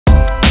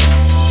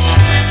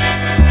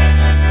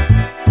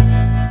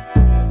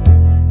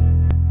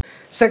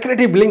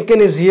Secretary Blinken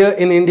is here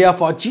in India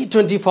for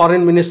G20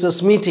 foreign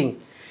ministers meeting.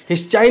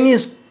 His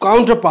Chinese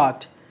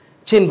counterpart,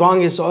 Qin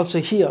Wang, is also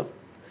here.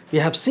 We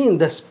have seen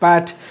the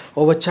spat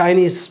over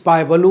Chinese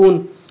spy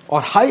balloon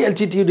or high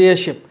altitude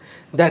airship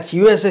that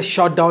U.S.A.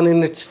 shot down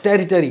in its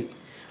territory.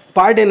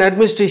 Biden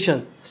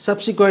administration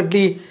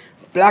subsequently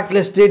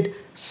blacklisted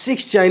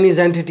 6 Chinese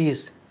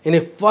entities in a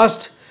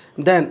first,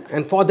 then,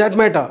 and for that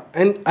matter,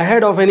 and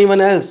ahead of anyone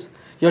else.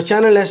 Your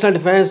channel National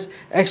Defense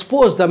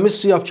exposed the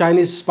mystery of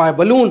Chinese spy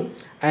balloon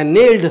and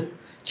nailed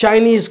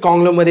Chinese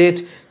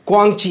conglomerate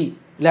Kuang Chi,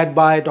 led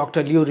by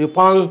Dr. Liu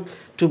Ruopeng,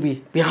 to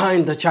be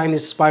behind the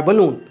Chinese spy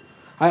balloon.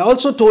 I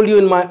also told you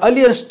in my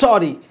earlier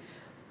story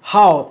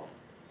how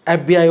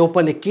FBI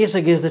opened a case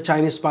against the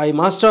Chinese spy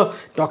master,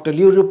 Dr.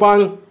 Liu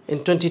Ruopeng,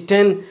 in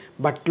 2010,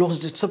 but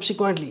closed it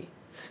subsequently.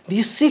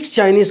 These 6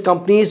 Chinese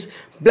companies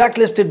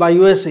blacklisted by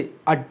U.S.A.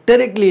 are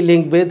directly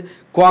linked with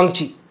Kuang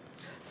Chi.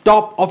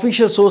 Top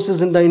official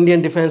sources in the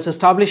Indian defense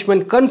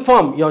establishment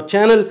confirm your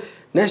channel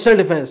National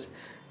Defense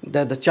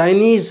that the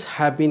Chinese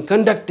have been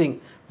conducting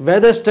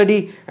weather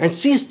study and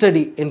sea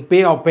study in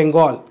Bay of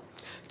Bengal.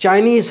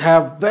 Chinese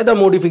have weather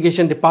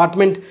modification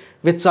department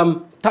with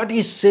some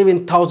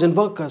 37,000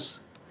 workers.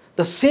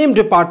 The same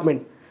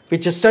department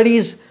which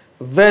studies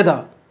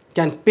weather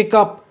can pick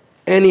up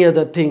any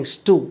other things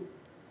too.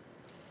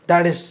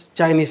 That is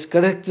Chinese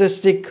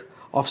characteristic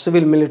of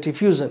civil-military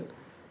fusion.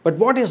 But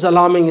what is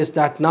alarming is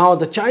that now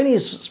the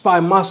Chinese spy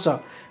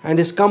master and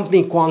his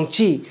company Kuang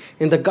Chi,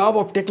 in the garb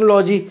of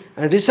technology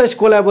and research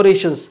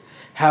collaborations,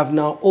 have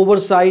now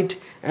oversight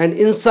and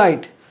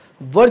insight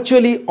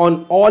virtually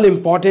on all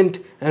important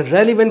and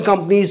relevant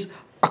companies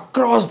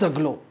across the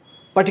globe,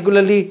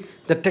 particularly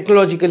the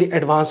technologically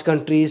advanced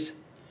countries.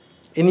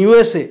 In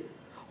U.S.A.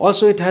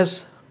 also it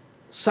has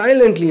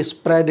silently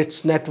spread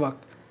its network.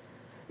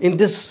 In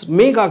this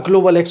mega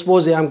global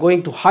expose, I am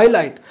going to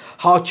highlight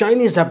how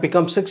Chinese have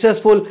become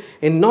successful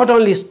in not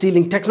only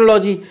stealing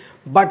technology,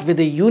 but with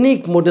a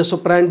unique modus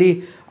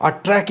operandi are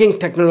tracking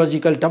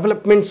technological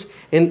developments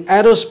in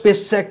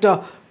aerospace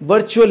sector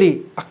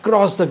virtually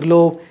across the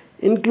globe,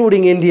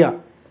 including India.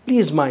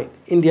 Please mind,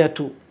 India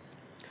too.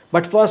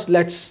 But first,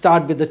 let's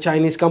start with the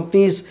Chinese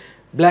companies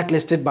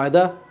blacklisted by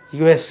the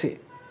U.S.A.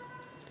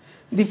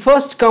 The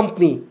first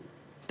company,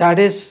 that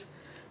is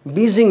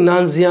Beijing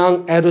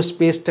Nanxiang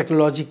Aerospace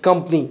Technology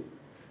Company,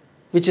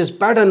 which is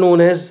better known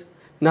as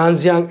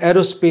Nanxiang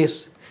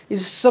Aerospace,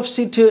 is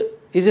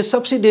a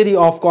subsidiary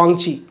of Kuang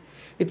Chi.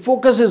 It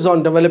focuses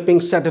on developing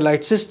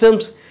satellite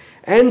systems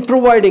and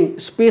providing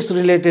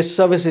space-related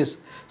services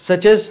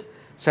such as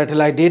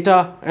satellite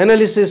data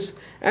analysis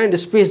and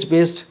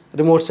space-based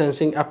remote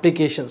sensing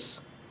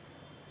applications.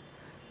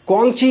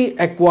 Kuang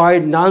Chi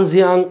acquired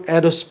Nanxiang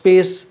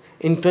Aerospace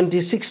in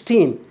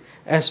 2016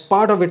 as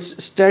part of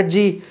its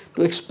strategy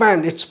to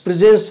expand its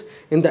presence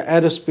in the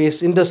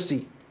aerospace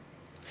industry.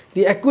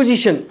 The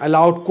acquisition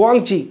allowed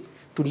Kuang Chi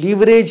to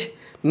leverage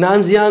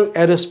Nanxiang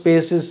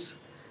Aerospace's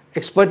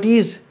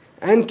expertise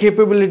and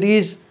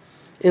capabilities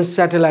in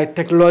satellite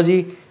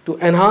technology to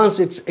enhance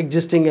its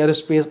existing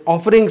aerospace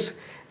offerings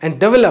and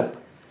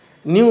develop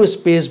new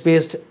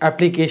space-based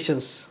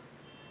applications.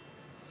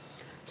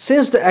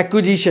 Since the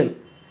acquisition,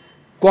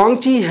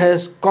 Kuang Chi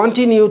has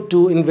continued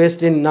to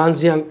invest in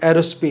Nanxiang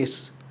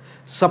Aerospace,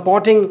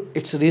 supporting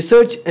its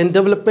research and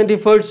development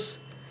efforts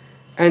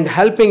and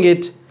helping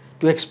it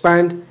to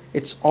expand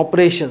its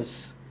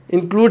operations,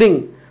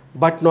 including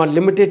but not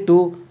limited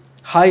to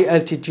high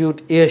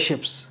altitude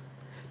airships.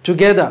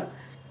 Together,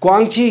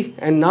 Kuang Chi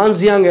and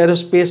Nanxiang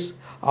Aerospace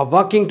are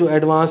working to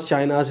advance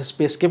China's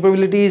space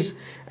capabilities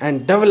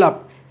and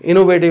develop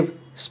innovative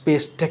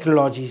space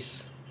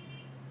technologies.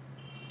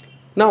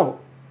 Now,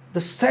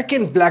 the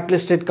second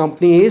blacklisted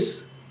company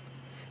is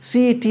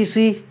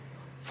CETC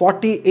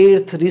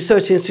 48th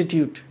Research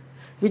Institute,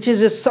 which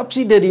is a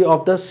subsidiary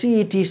of the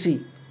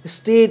CETC, a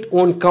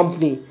state-owned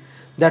company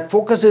that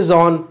focuses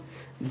on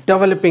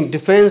developing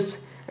defense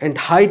and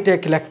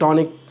high-tech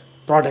electronic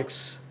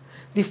products.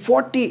 The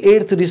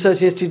 48th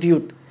Research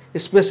Institute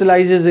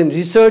specializes in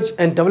research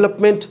and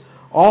development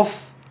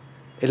of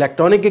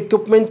electronic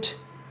equipment,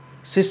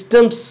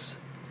 systems,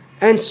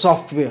 and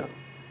software.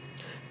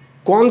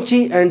 Kuang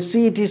Chi and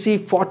CETC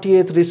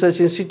 48th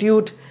Research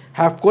Institute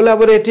have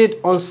collaborated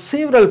on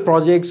several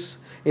projects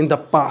in the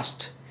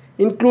past,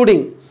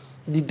 including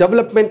the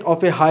development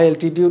of a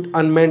high-altitude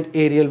unmanned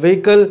aerial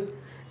vehicle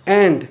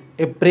and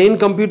a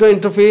brain-computer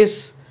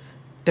interface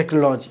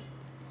technology.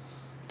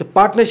 The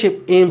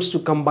partnership aims to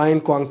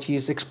combine Kuang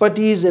Chi's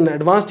expertise in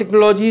advanced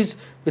technologies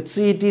with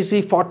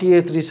CETC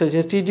 48th Research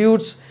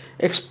Institute's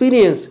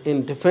experience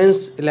in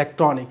defense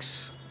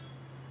electronics.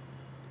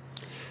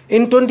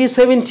 In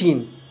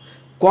 2017,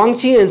 Kuang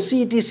Chi and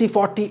CETC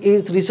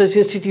 48th Research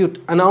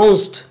Institute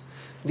announced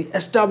the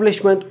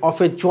establishment of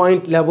a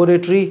joint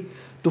laboratory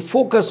to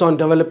focus on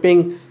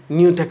developing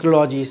new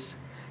technologies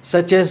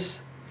such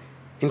as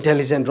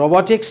intelligent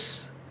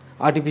robotics,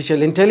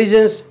 artificial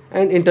intelligence,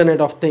 and Internet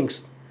of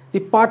Things. The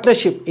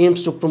partnership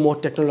aims to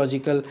promote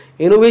technological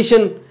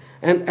innovation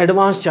and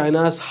advance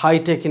China's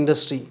high-tech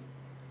industry.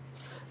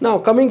 Now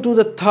coming to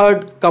the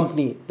third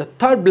company, the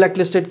third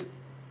blacklisted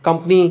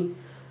company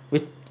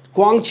with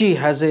Kuang Chi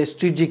has a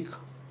strategic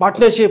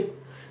partnership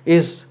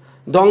is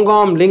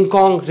Dongom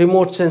Linkkong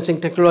Remote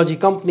Sensing Technology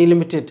Company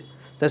Limited.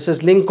 This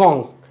is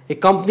Linkkong, a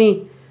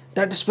company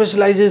that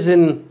specializes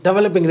in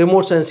developing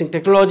remote sensing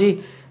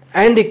technology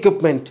and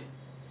equipment.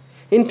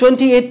 In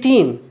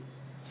 2018,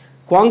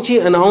 Kuang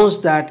Chi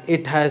announced that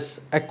it has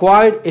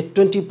acquired a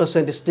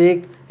 20%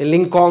 stake in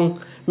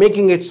Linkkong,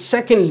 making it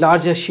second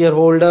largest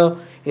shareholder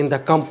in the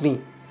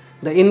company.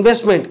 The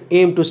investment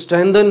aimed to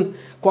strengthen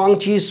Kuang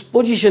Chi's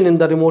position in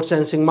the remote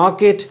sensing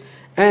market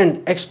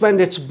and expand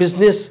its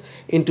business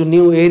into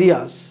new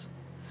areas.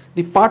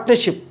 The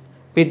partnership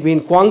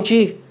between Kuang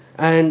Chi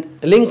and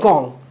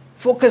Linkkong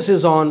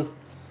focuses on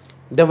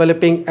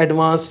developing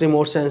advanced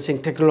remote sensing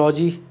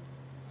technology,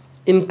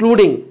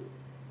 including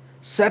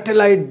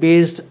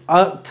satellite-based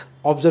Earth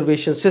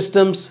observation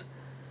systems,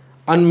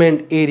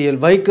 unmanned aerial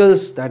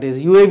vehicles, that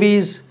is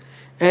UAVs,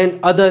 and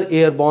other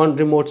airborne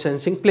remote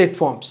sensing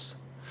platforms.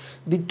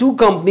 The two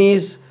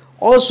companies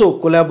also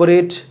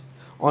collaborate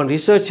on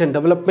research and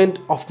development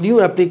of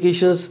new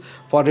applications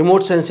for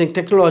remote sensing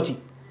technology,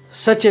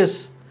 such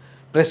as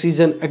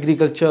precision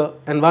agriculture,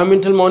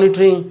 environmental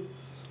monitoring,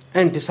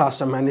 and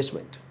disaster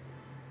management.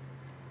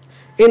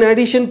 In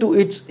addition to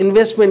its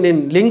investment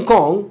in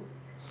Linkkong,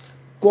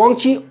 Kuang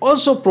Chi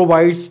also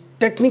provides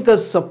technical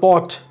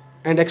support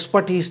and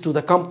expertise to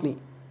the company.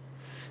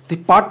 The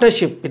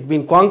partnership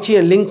between Kuang Chi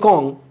and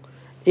Linkkong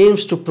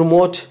aims to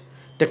promote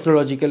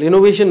technological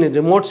innovation in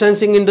remote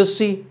sensing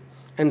industry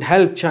and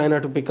help China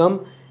to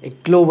become a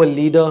global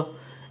leader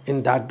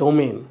in that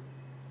domain.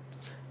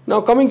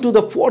 Now coming to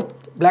the fourth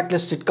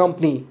blacklisted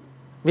company,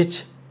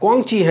 which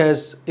Kuang Chi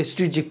has a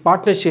strategic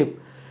partnership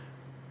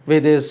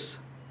with, is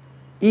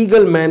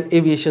Eagleman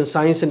Aviation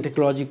Science and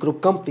Technology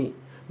Group Company,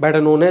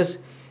 better known as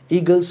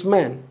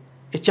Eagleman,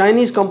 a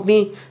Chinese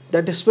company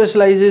that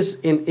specializes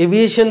in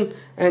aviation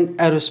and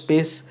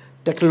aerospace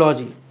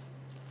technology.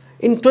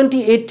 In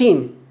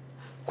 2018,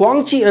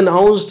 Kuang Chi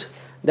announced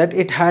that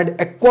it had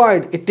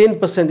acquired a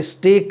 10%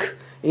 stake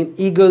in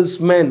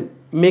Eagleman,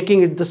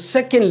 making it the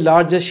second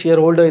largest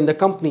shareholder in the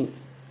company.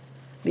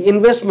 The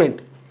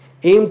investment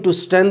aimed to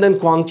strengthen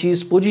Kuang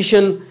Chi's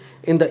position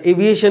in the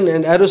aviation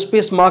and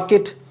aerospace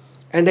market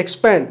and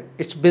expand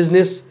its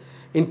business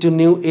into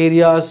new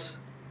areas.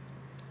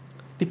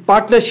 The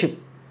partnership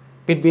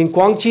between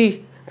Kuang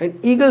Chi and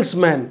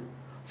Eagleman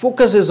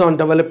focuses on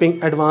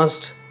developing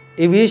advanced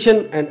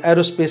aviation and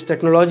aerospace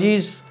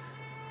technologies,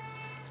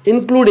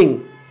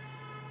 including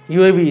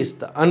UAVs,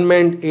 the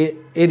unmanned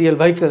aerial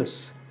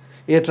vehicles,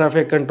 air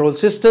traffic control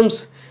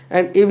systems,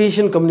 and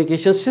aviation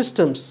communication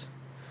systems.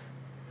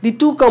 The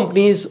two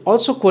companies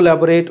also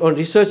collaborate on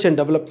research and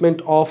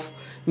development of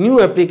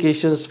new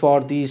applications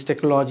for these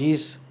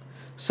technologies,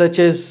 such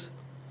as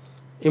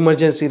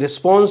emergency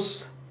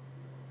response,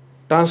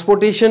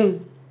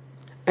 transportation,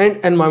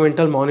 and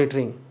environmental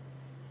monitoring.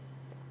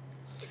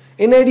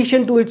 In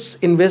addition to its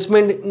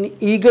investment in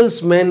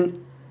Eagleman,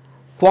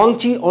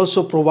 Kuang Chi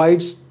also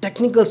provides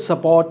technical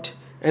support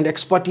and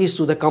expertise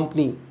to the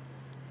company.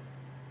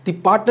 The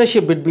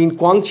partnership between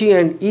Kuang Chi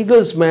and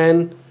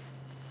Eagleman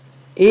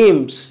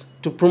aims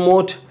to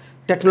promote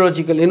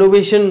technological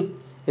innovation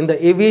in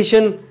the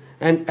aviation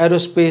and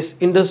aerospace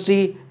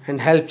industry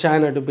and help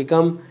China to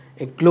become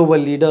a global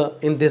leader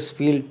in this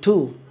field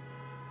too.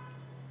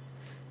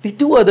 The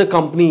two other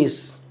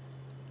companies,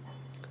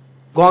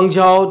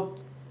 Guangzhou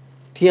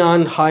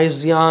Tian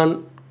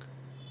Haijian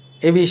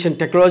Aviation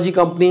Technology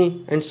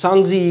Company and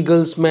Shangji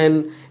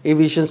Eagleman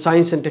Aviation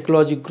Science and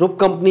Technology Group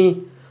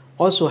Company,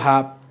 also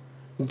have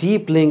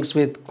deep links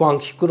with Kuang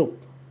Chi Group.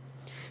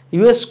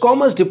 U.S.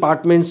 Commerce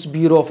Department's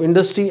Bureau of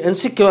Industry and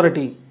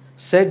Security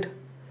said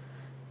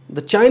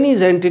the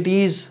Chinese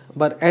entities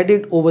were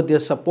added over their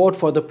support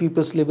for the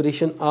People's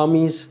Liberation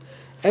Army's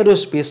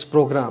aerospace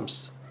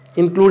programs,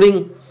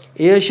 including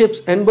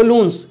airships and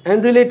balloons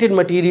and related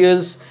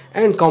materials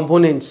and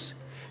components.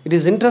 It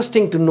is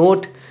interesting to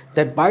note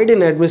that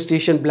Biden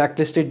administration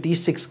blacklisted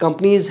these 6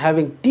 companies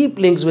having deep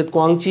links with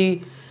Kuang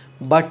Chi,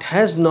 but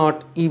has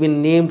not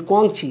even named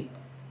Kuang Chi.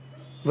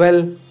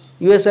 Well,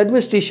 US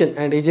administration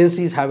and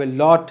agencies have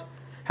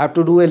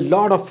to do a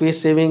lot of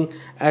face saving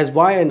as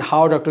why and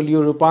how Dr.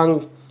 Liu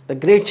Ruopeng, the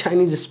great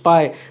Chinese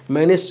spy,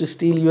 managed to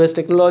steal US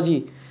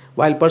technology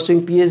while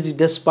pursuing PhD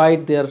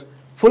despite their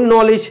full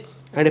knowledge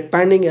and a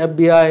pending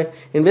FBI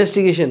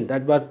investigation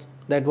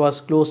that was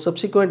closed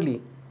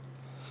subsequently.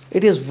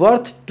 It is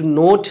worth to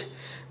note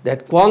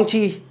that Kuang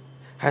Chi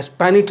has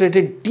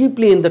penetrated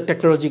deeply in the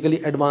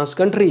technologically advanced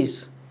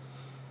countries.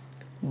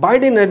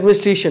 Biden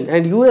administration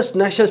and US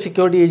national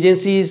security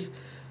agencies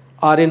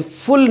are in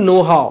full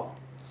know-how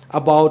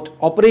about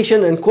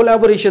operation and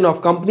collaboration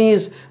of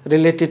companies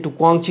related to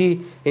Kuang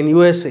Chi in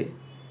USA.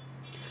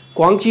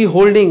 Kuang Chi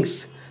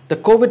Holdings, the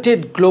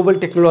coveted global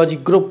technology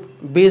group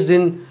based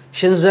in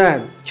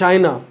Shenzhen,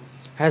 China,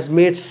 has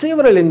made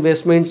several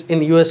investments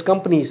in US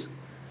companies.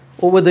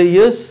 Over the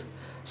years,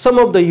 some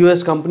of the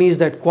US companies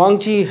that Kuang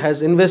Chi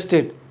has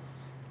invested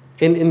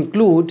in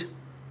include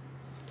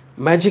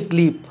Magic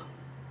Leap.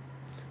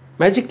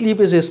 Magic Leap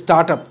is a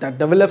startup that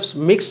develops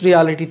mixed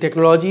reality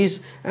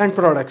technologies and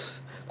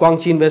products.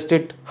 Kuang Chi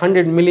invested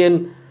 $100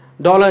 million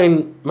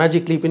in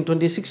Magic Leap in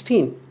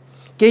 2016.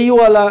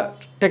 KULR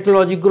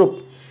Technology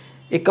Group,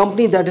 a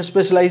company that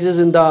specializes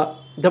in the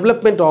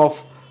development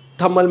of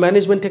thermal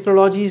management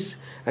technologies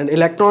and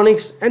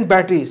electronics and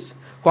batteries.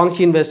 Kuang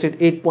Chi invested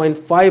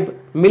 $8.5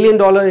 million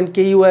in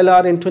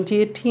KULR in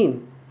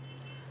 2018.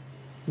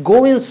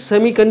 Govin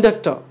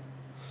Semiconductor,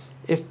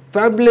 a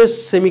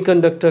fabulous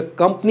semiconductor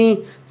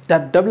company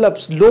that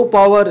develops low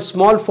power,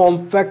 small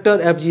form factor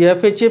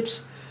FGFA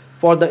chips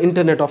for the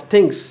Internet of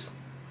Things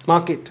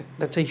market.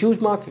 That's a huge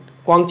market.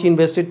 Kuang Chi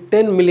invested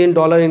 $10 million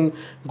in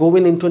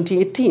Govin in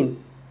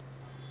 2018.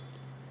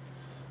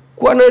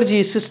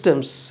 Quanergy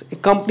Systems, a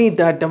company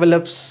that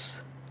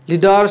develops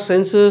LiDAR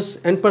sensors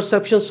and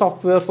perception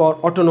software for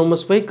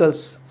autonomous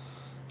vehicles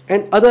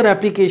and other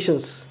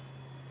applications.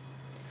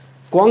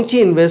 Kuang Chi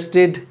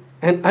invested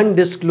an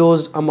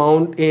undisclosed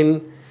amount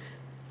in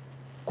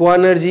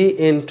Quanergy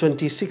in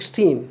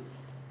 2016.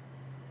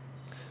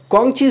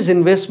 Kuang Chi's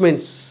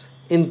investments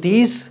in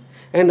these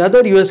and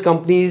other US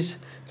companies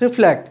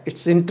reflect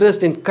its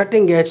interest in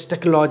cutting-edge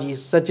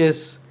technologies such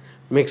as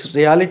mixed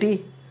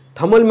reality,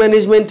 thermal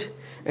management,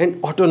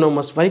 and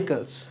autonomous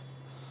vehicles.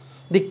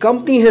 The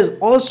company has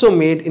also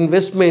made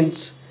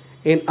investments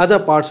in other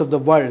parts of the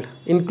world,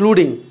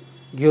 including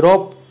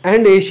Europe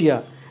and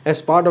Asia, as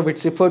part of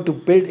its effort to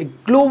build a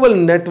global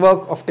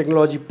network of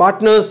technology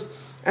partners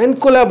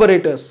and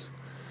collaborators.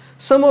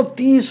 Some of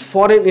these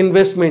foreign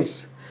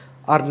investments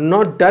are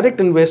not direct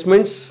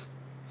investments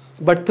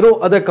but through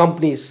other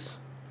companies.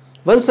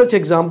 One such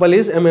example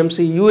is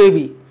MMC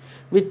UAV,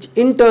 which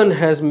in turn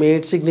has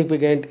made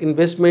significant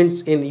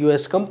investments in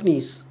US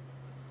companies.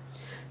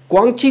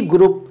 Kuang Chi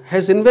Group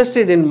has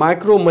invested in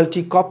Micro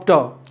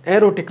Multicopter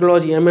Aero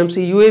Technology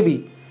MMC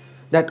UAV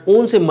that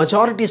owns a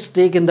majority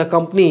stake in the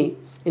company.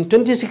 In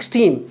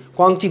 2016,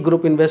 Kuang Chi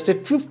Group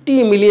invested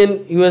 $50 million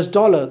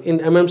in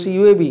MMC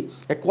UAV,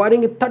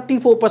 acquiring a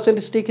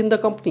 34% stake in the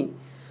company.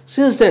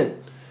 Since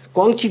then,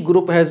 Kuang Chi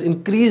Group has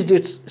increased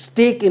its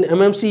stake in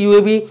MMC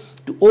UAV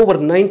to over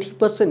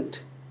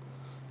 90%.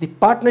 The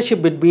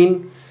partnership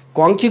between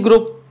Kuang Chi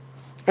Group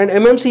and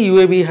MMC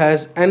UAV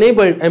has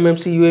enabled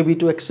MMC UAV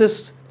to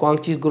access Kuang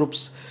Chi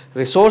Group's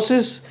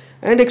resources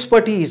and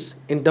expertise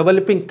in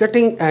developing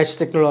cutting-edge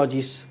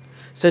technologies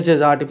such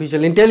as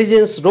artificial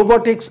intelligence,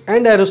 robotics,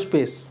 and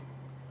aerospace.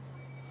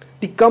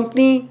 The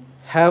company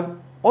have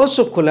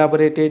also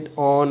collaborated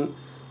on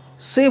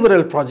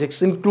several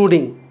projects,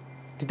 including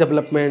the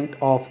development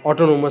of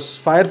autonomous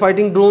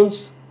firefighting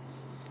drones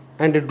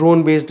and a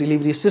drone-based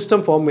delivery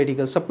system for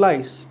medical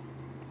supplies.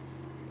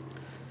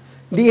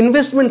 The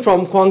investment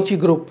from Kuang Chi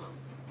Group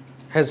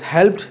has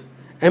helped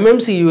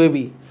MMC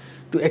UAV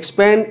to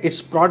expand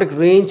its product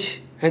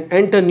range and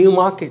enter new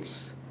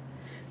markets.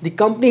 The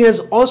company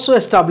has also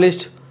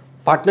established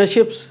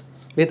partnerships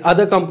with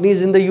other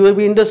companies in the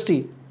UAV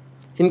industry,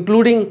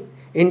 including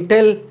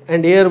Intel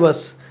and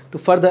Airbus, to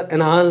further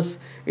enhance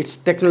its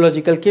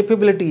technological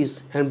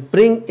capabilities and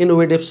bring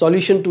innovative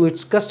solutions to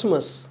its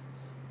customers.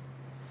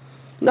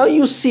 Now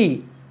you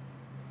see,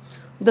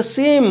 the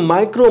same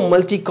Micro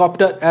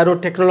Multicopter Aero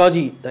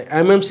Technology, the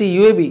MMC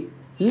UAV,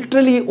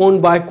 literally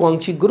owned by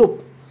Kuang Chi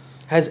Group,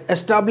 has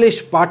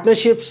established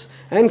partnerships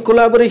and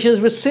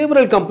collaborations with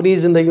several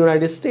companies in the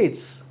United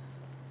States.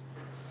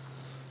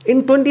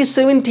 In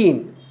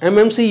 2017,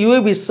 MMC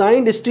UAV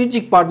signed a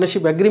strategic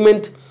partnership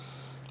agreement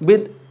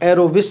with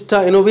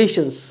AeroVista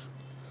Innovations.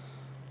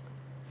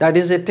 That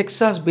is a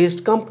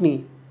Texas-based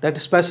company that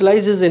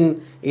specializes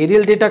in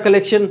aerial data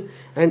collection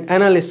and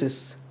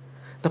analysis.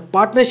 The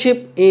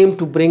partnership aimed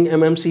to bring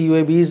MMC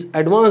UAV's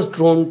advanced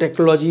drone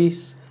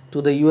technologies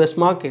to the US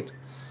market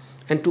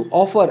and to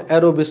offer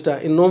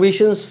AeroVista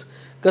Innovations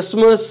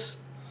customers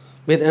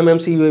with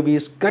MMC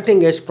UAV's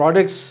cutting-edge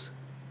products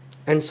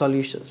and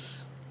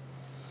solutions.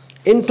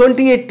 In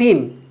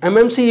 2018,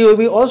 MMC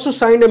UAV also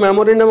signed a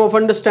Memorandum of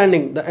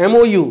Understanding, the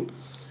MOU,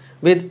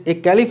 with a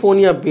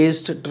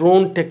California-based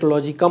drone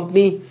technology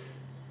company,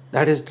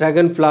 that is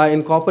Dragonfly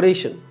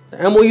Incorporation.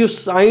 The MOU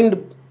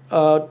signed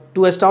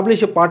to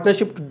establish a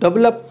partnership to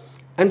develop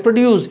and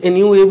produce a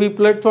new UAV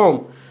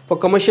platform for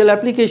commercial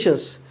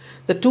applications.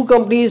 The two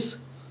companies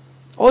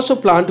also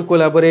plan to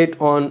collaborate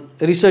on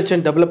research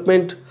and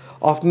development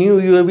of new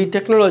UAV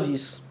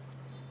technologies.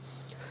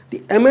 The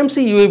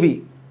MMC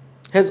UAV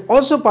has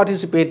also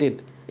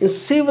participated in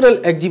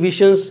several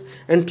exhibitions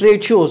and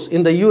trade shows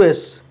in the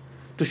US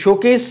to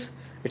showcase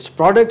its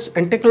products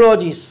and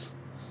technologies,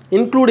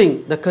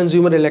 including the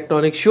Consumer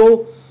Electronics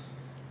Show,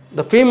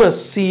 the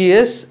famous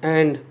CES,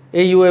 and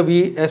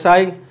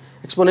AUAVSI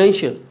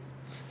Exponential.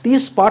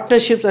 These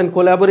partnerships and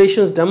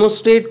collaborations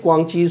demonstrate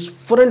Kuang Chi's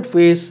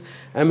front-face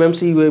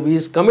MMC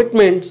UAV's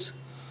commitments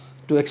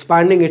to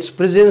expanding its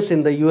presence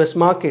in the US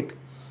market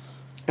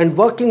and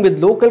working with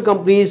local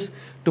companies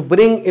to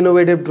bring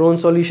innovative drone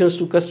solutions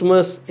to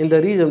customers in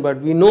the region. But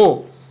we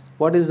know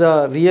what is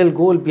the real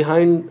goal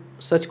behind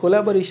such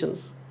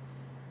collaborations.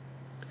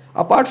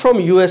 Apart from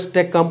US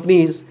tech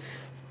companies,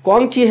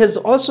 Kuang Chi has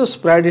also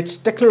spread its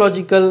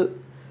technology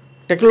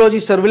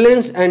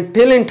surveillance and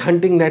talent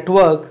hunting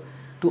network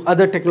to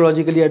other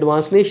technologically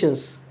advanced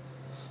nations.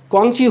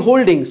 Kuang Chi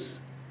Holdings,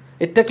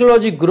 a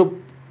technology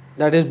group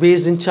that is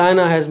based in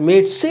China, has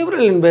made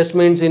several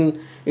investments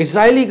in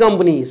Israeli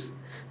companies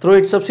through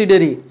its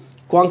subsidiary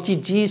Kuang Chi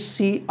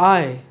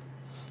GCI.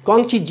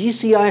 Kuang Chi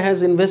GCI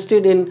has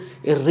invested in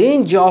a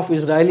range of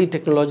Israeli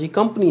technology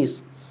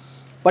companies,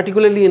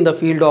 particularly in the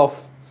field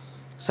of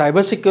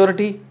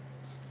cybersecurity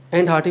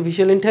and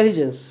artificial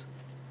intelligence.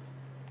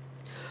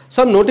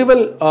 Some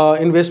notable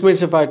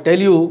investments, if I tell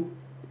you,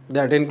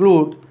 that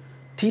include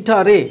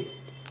Theta Ray,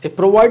 a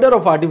provider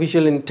of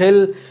artificial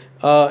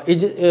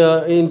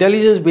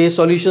intelligence-based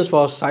solutions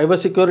for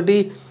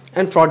cybersecurity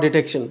and fraud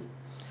detection.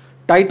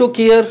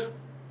 TytoCare,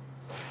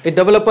 a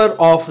developer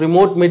of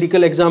remote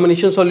medical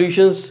examination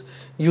solutions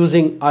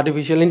using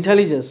artificial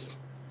intelligence.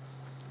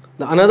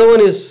 Another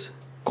one is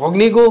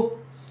Cognigo,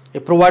 a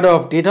provider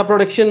of data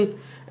protection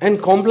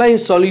and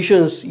compliance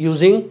solutions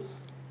using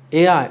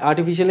AI,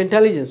 artificial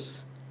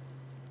intelligence.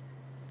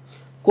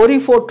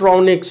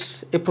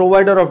 Corifotronics, a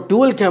provider of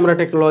dual camera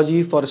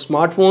technology for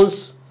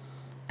smartphones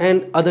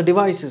and other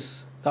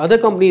devices. The other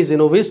company is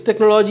Innovis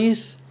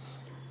Technologies,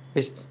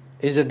 is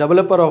a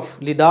developer of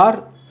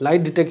LiDAR,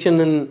 light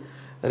detection and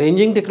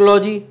ranging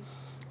technology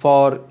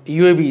for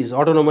UAVs,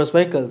 autonomous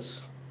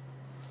vehicles.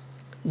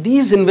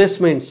 These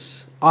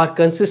investments are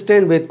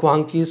consistent with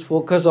Kuang Chi's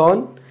focus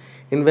on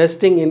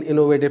investing in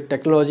innovative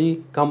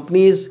technology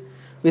companies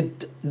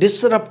with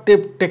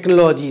disruptive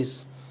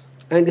technologies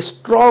and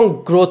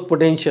strong growth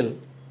potential.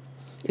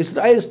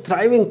 Israel's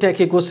thriving tech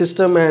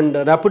ecosystem and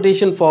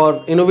reputation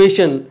for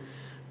innovation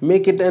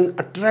make it an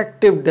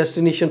attractive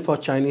destination for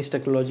Chinese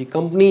technology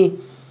company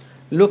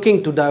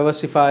looking to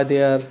diversify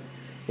their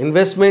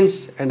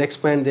investments and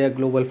expand their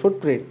global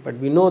footprint. But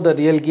we know the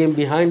real game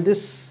behind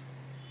this.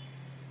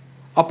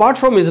 Apart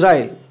from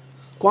Israel,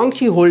 Kuang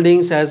Chi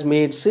Holdings has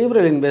made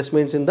several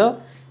investments in the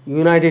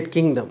United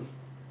Kingdom.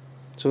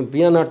 So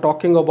we are not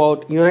talking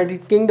about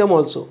United Kingdom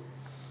also.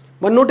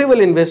 One notable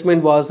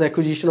investment was the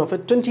acquisition of a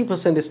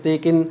 20%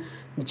 stake in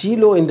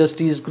Geelo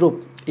Industries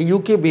Group, a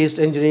UK-based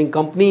engineering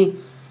company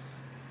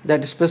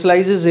that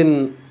specializes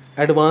in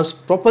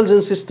advanced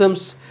propulsion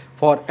systems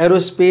for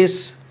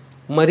aerospace,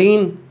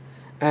 marine,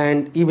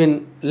 and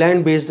even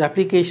land-based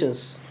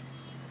applications.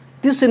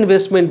 This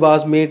investment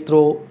was made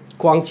through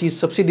Kuang Chi's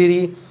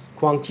subsidiary,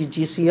 Kuang Chi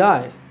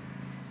GCI.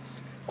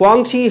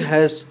 Kuang Chi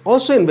has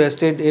also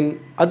invested in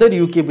other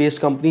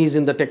UK-based companies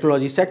in the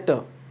technology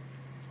sector,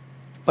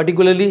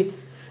 particularly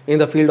in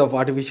the field of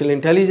artificial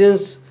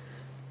intelligence,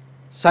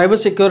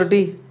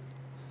 cybersecurity.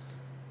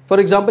 For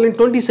example, in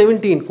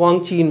 2017,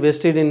 Kuang Chi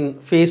invested in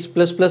Face++,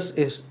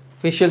 a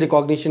facial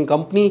recognition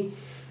company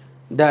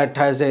that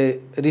has a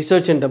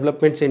research and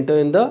development center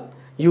in the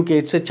UK.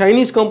 It's a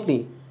Chinese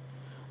company.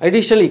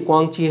 Additionally,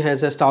 Kuang Chi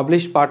has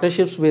established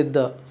partnerships with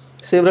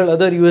several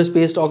other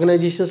US-based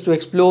organizations to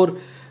explore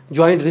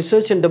joint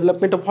research and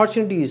development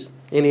opportunities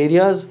in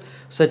areas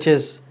such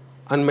as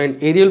unmanned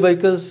aerial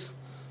vehicles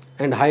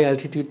and high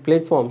altitude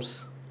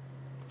platforms.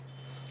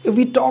 If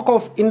we talk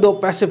of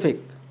Indo-Pacific,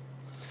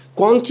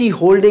 Kuang Chi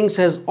Holdings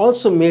has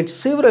also made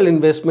several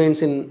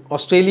investments in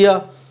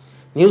Australia,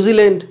 New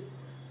Zealand,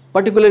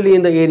 particularly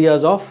in the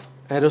areas of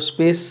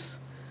aerospace,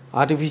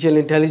 artificial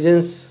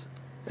intelligence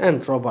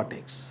and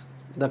robotics,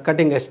 the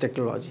cutting edge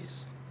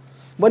technologies.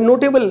 One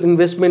notable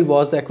investment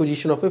was the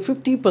acquisition of a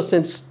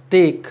 50%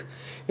 stake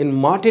in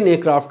Martin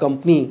Aircraft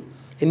Company,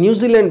 a New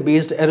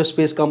Zealand-based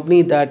aerospace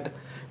company that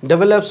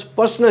develops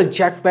personal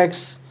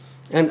jetpacks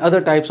and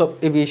other types of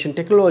aviation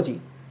technology.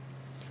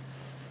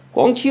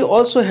 Kuang Chi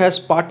also has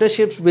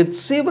partnerships with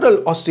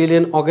several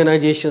Australian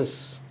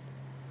organizations,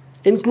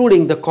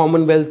 including the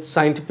Commonwealth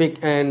Scientific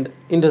and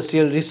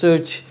Industrial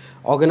Research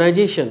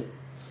Organization,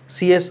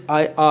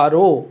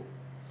 CSIRO,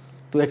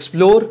 to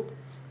explore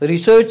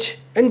research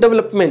and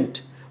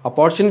development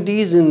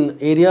opportunities in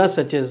areas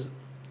such as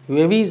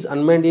UAVs,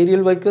 unmanned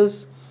aerial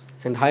vehicles,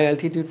 and high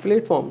altitude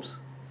platforms.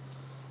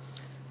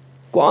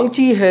 Kuang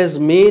Chi has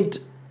made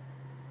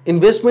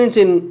investments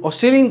in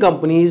Australian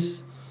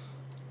companies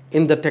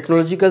in the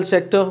technological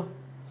sector,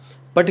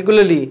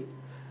 particularly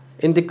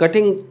in the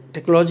cutting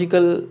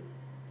technological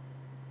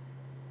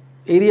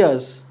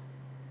areas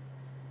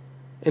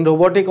in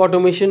robotic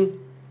automation.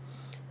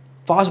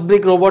 Fast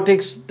Brick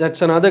Robotics,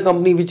 that's another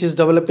company which is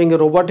developing a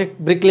robotic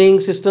bricklaying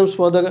systems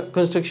for the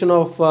construction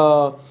of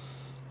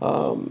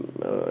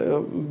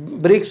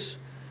bricks.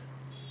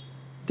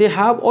 They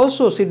have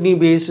also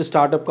Sydney-based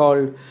startup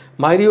called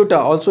Myriota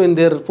also in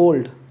their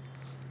fold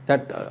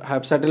that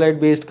have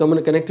satellite-based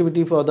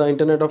connectivity for the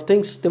Internet of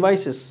Things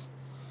devices.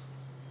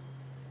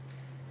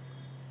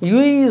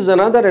 UAE is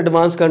another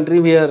advanced country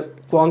where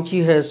Kuang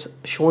Chi has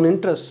shown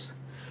interest.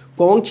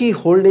 Kuang Chi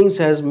Holdings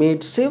has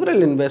made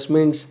several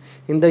investments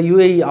in the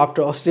UAE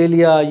after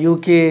Australia,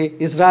 UK,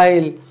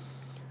 Israel,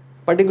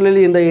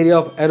 particularly in the area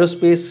of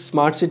aerospace,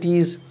 smart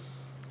cities,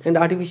 and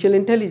artificial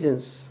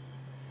intelligence.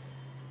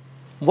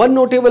 One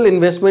notable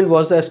investment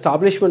was the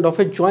establishment of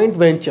a joint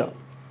venture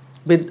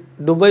with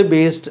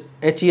Dubai-based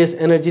HES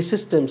Energy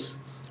Systems,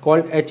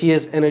 called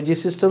HES Energy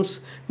Systems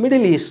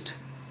Middle East,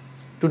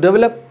 to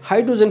develop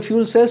hydrogen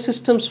fuel cell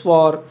systems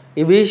for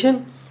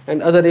aviation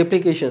and other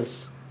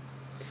applications.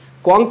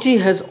 Kuang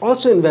Chi has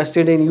also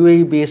invested in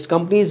UAE-based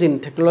companies in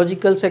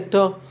technological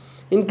sector,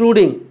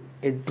 including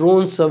a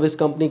drone service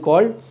company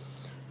called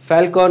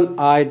Falcon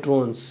Eye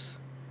Drones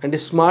and a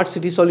smart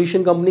city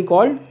solution company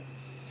called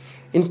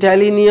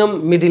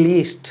Intellineum Middle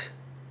East.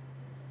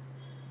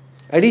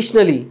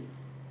 Additionally,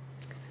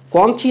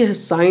 Kuang Chi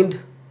has signed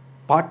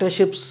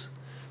partnerships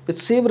with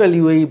several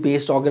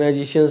UAE-based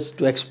organizations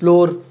to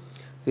explore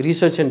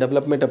research and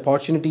development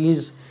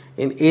opportunities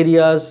in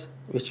areas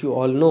which you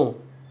all know.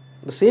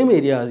 The same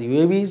areas: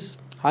 UAVs,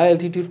 high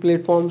altitude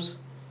platforms.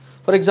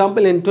 For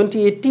example, in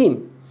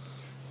 2018,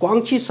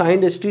 Kuang Chi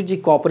signed a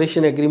strategic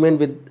cooperation agreement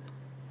with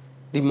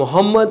the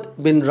Mohammed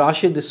bin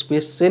Rashid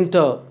Space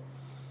Center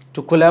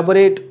to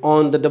collaborate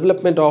on the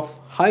development of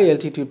high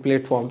altitude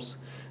platforms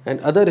and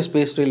other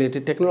space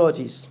related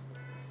technologies.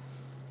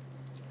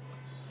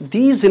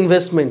 These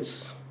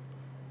investments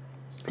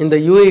in the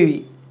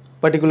UAE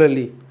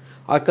particularly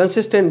are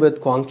consistent with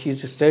Kuang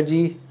Chi's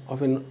strategy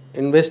of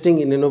investing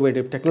in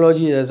innovative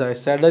technology, as I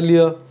said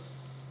earlier,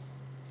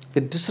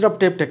 with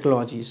disruptive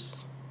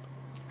technologies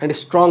and a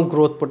strong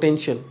growth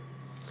potential.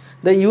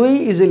 The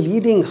UAE is a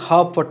leading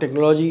hub for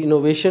technology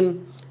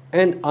innovation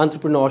and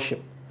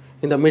entrepreneurship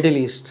in the Middle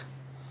East,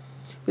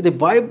 with a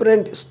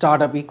vibrant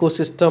startup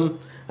ecosystem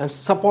and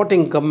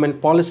supporting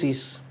government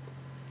policies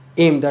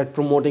aimed at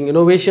promoting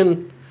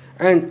innovation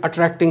and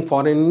attracting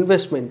foreign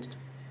investment.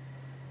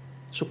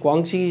 So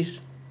Kuang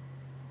Chi's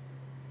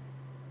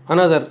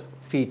another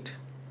feat.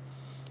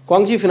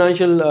 Kuang Chi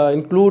Financial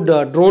include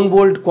Drone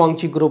Bolt. Kuang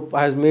Chi Group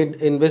has made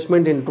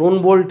investment in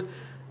Drone Bolt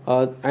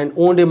and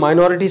owned a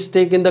minority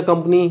stake in the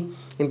company.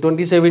 In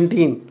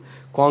 2017,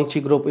 Kuang Chi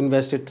Group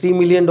invested $3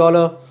 million,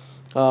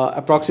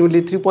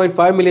 approximately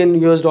 $3.5 million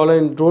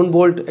in Drone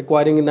Bolt,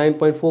 acquiring a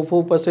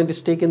 9.44%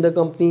 stake in the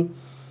company.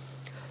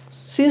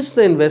 Since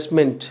the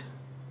investment,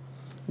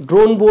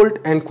 Drone Bolt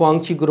and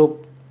Kuang Chi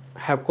Group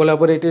have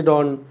collaborated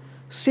on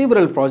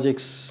several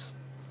projects,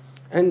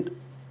 and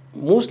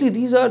mostly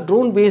these are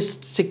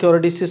drone-based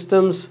security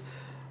systems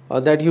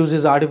that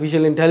uses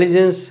artificial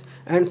intelligence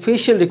and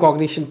facial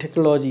recognition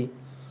technology.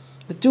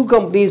 The two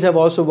companies have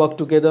also worked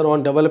together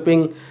on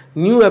developing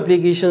new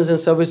applications and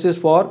services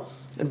for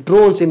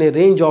drones in a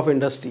range of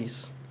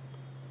industries.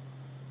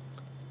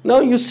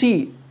 Now you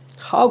see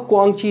how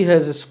Kuang Chi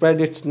has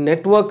spread its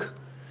network,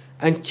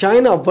 and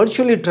China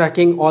virtually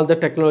tracking all the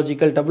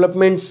technological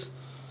developments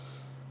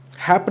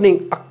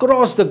happening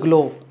across the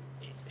globe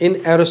in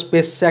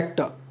aerospace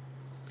sector.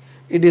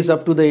 It is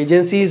up to the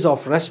agencies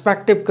of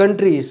respective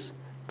countries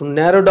to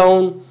narrow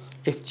down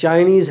if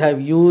Chinese have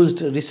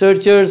used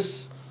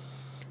researchers,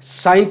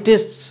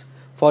 scientists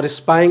for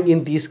spying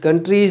in these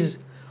countries,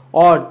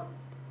 or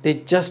they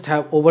just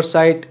have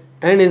oversight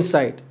and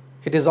insight.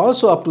 It is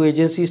also up to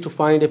agencies to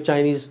find if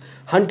Chinese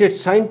hunted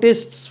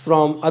scientists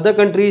from other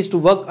countries to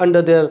work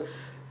under their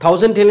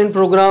 1000 talent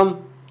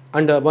program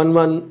under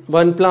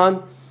 111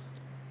 plan.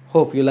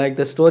 Hope you like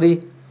the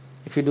story.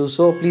 If you do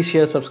so, please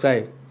share,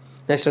 subscribe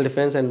National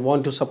Defense, and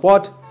want to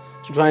support,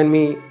 join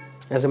me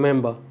as a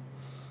member.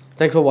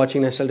 Thanks for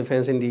watching National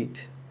Defense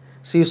Indeed.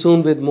 See you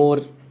soon with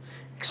more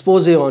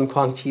expose on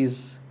Kuang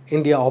Chi's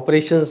India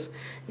operations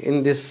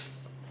in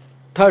this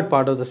third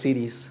part of the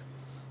series.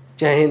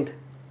 Jai Hind,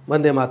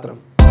 Vande Mataram.